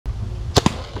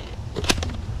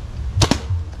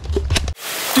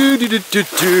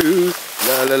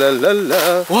La la la la la.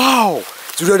 Wow,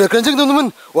 sudah ada keranjang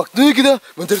teman-teman. Waktunya kita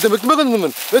mencari tembak-tembakan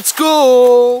teman-teman. Let's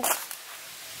go.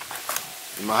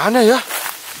 Mana ya?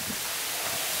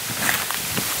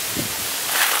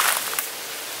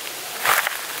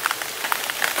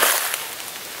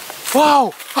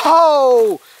 Wow,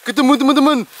 wow, ketemu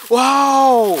teman-teman.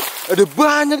 Wow, ada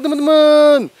banyak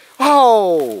teman-teman.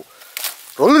 Wow,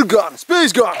 roller gun,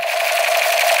 space gun.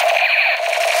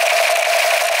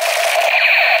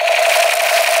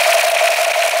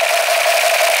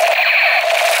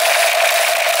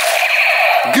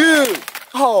 Good.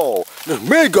 Oh, the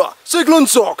mega cyclone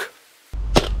shock.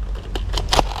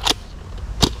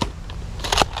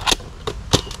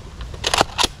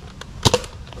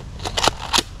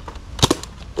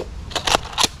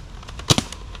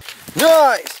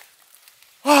 Nice.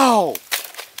 Wow.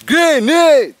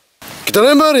 Grenade. Kita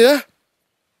lempar ya.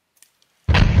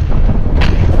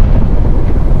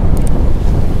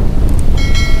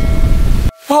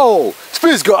 Wow.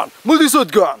 Space gun. Multi-shot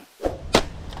gun.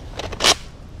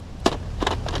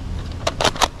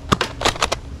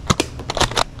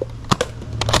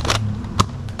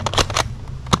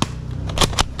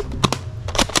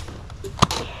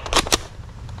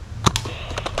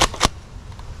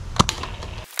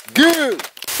 Good.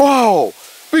 Wow,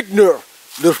 big nerf.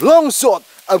 Nerf long shot.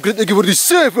 Upgrade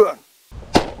AK47.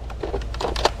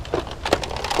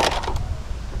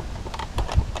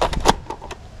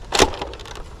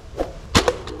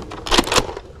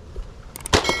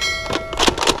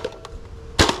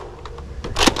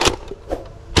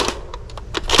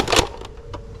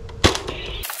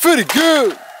 Very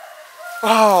good.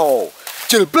 Wow,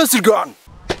 gel blaster gun.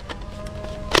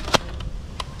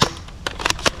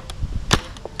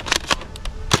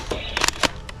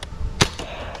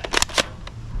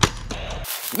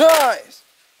 Nice!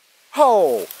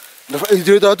 Oh,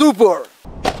 refrigerator trooper.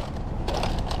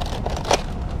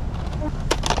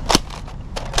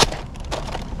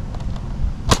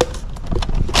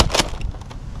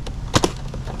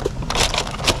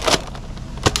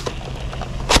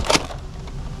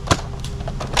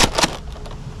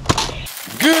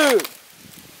 Good!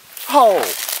 Oh,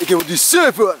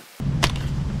 AK47.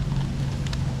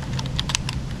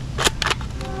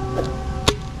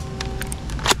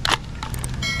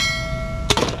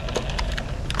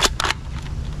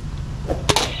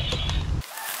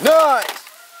 Nice!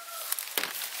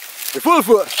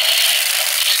 Revolver!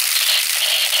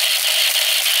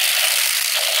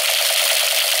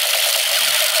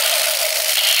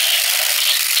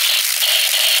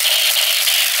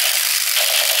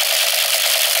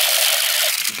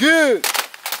 Good!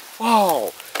 Wow!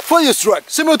 Fire strike,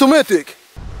 semi-automatic!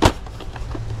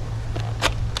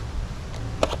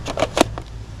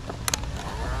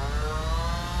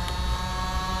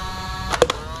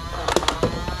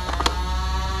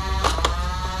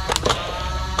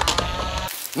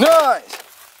 Nice!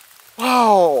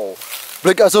 Wow!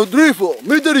 Black assault rifle,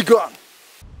 military gun.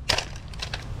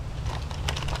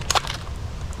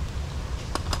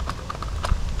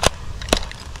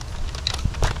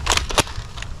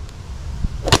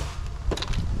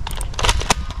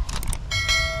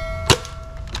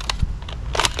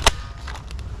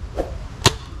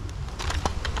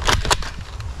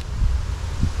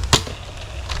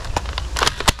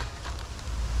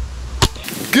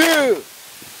 Good!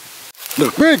 The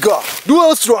mega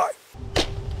dual strike.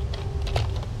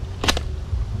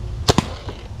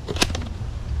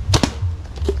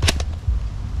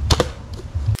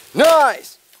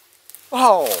 Nice.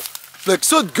 Oh, black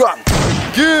shotgun.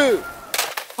 Good.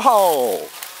 Oh,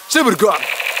 saber gun.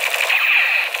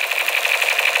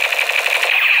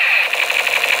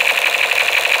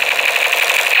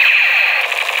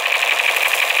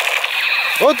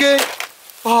 Okay.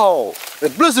 Oh,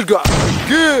 that blaster gun.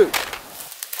 Good.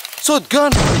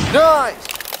 Shotgun, nice!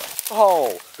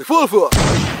 Oh, revolver,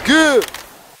 good!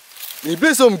 The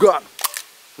blossom gun,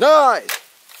 nice!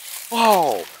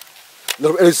 Oh,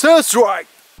 the air strike.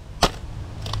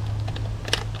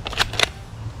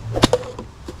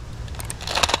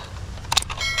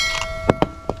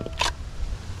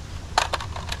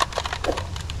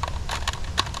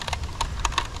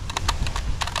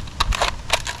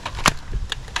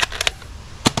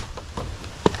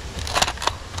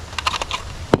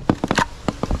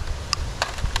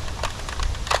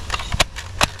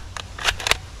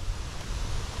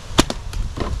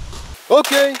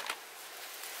 Okay.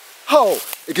 How?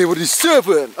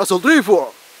 AK47 assault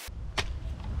rifle.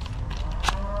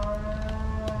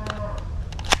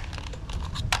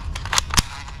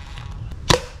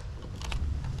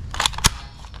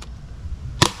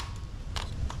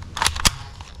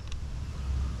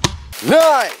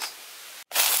 Nice.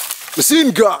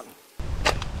 Machine gun.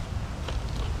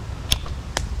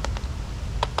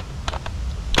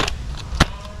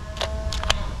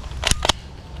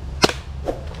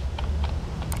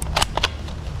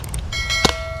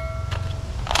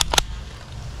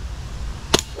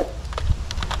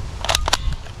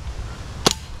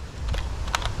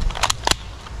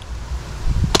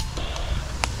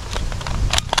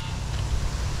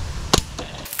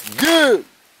 Good.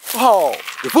 Wow,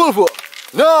 revolver.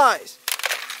 Nice.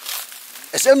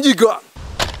 SMG gun.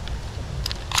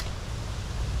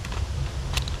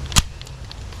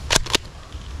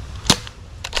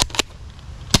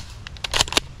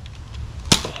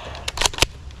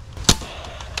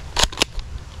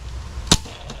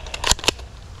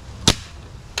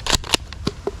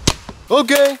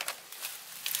 Okay.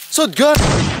 Shotgun.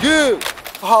 Good.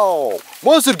 Wow,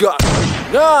 monster gun.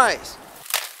 Nice.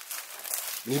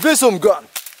 Universal gun.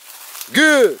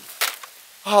 Good.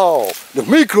 How? The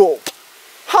micro.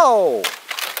 How?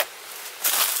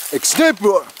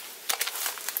 Sniper.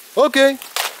 Okay.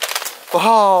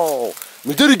 Wow.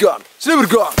 Military gun. Sniper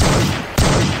gun.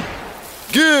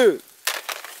 Good.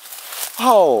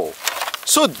 How?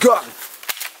 Shotgun.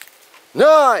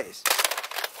 Nice.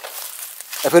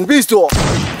 FN pistol.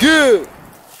 Good.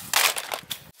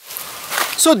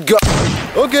 Shotgun.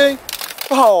 Okay.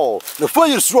 Wow. The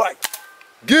fire strike.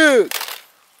 Good.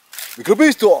 Micro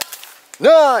pistol.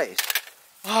 Nice.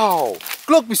 Wow.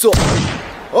 Glock pistol.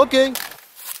 Okay.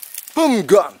 Pump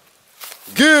gun.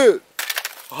 Good.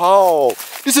 Wow.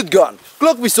 Desert gun.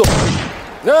 Glock pistol.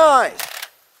 Nice.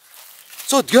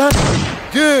 Shotgun.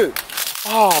 Good.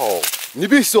 Wow. Ini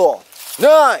pistol.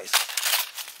 Nice.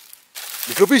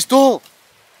 Micro pistol.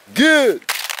 Good.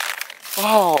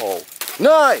 Wow.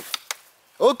 Nice.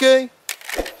 Oke.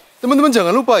 Teman-teman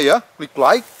jangan lupa ya, klik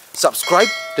like, subscribe,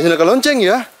 dan nyalakan lonceng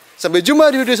ya. Sampai jumpa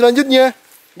di video selanjutnya.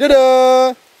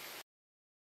 Dadah!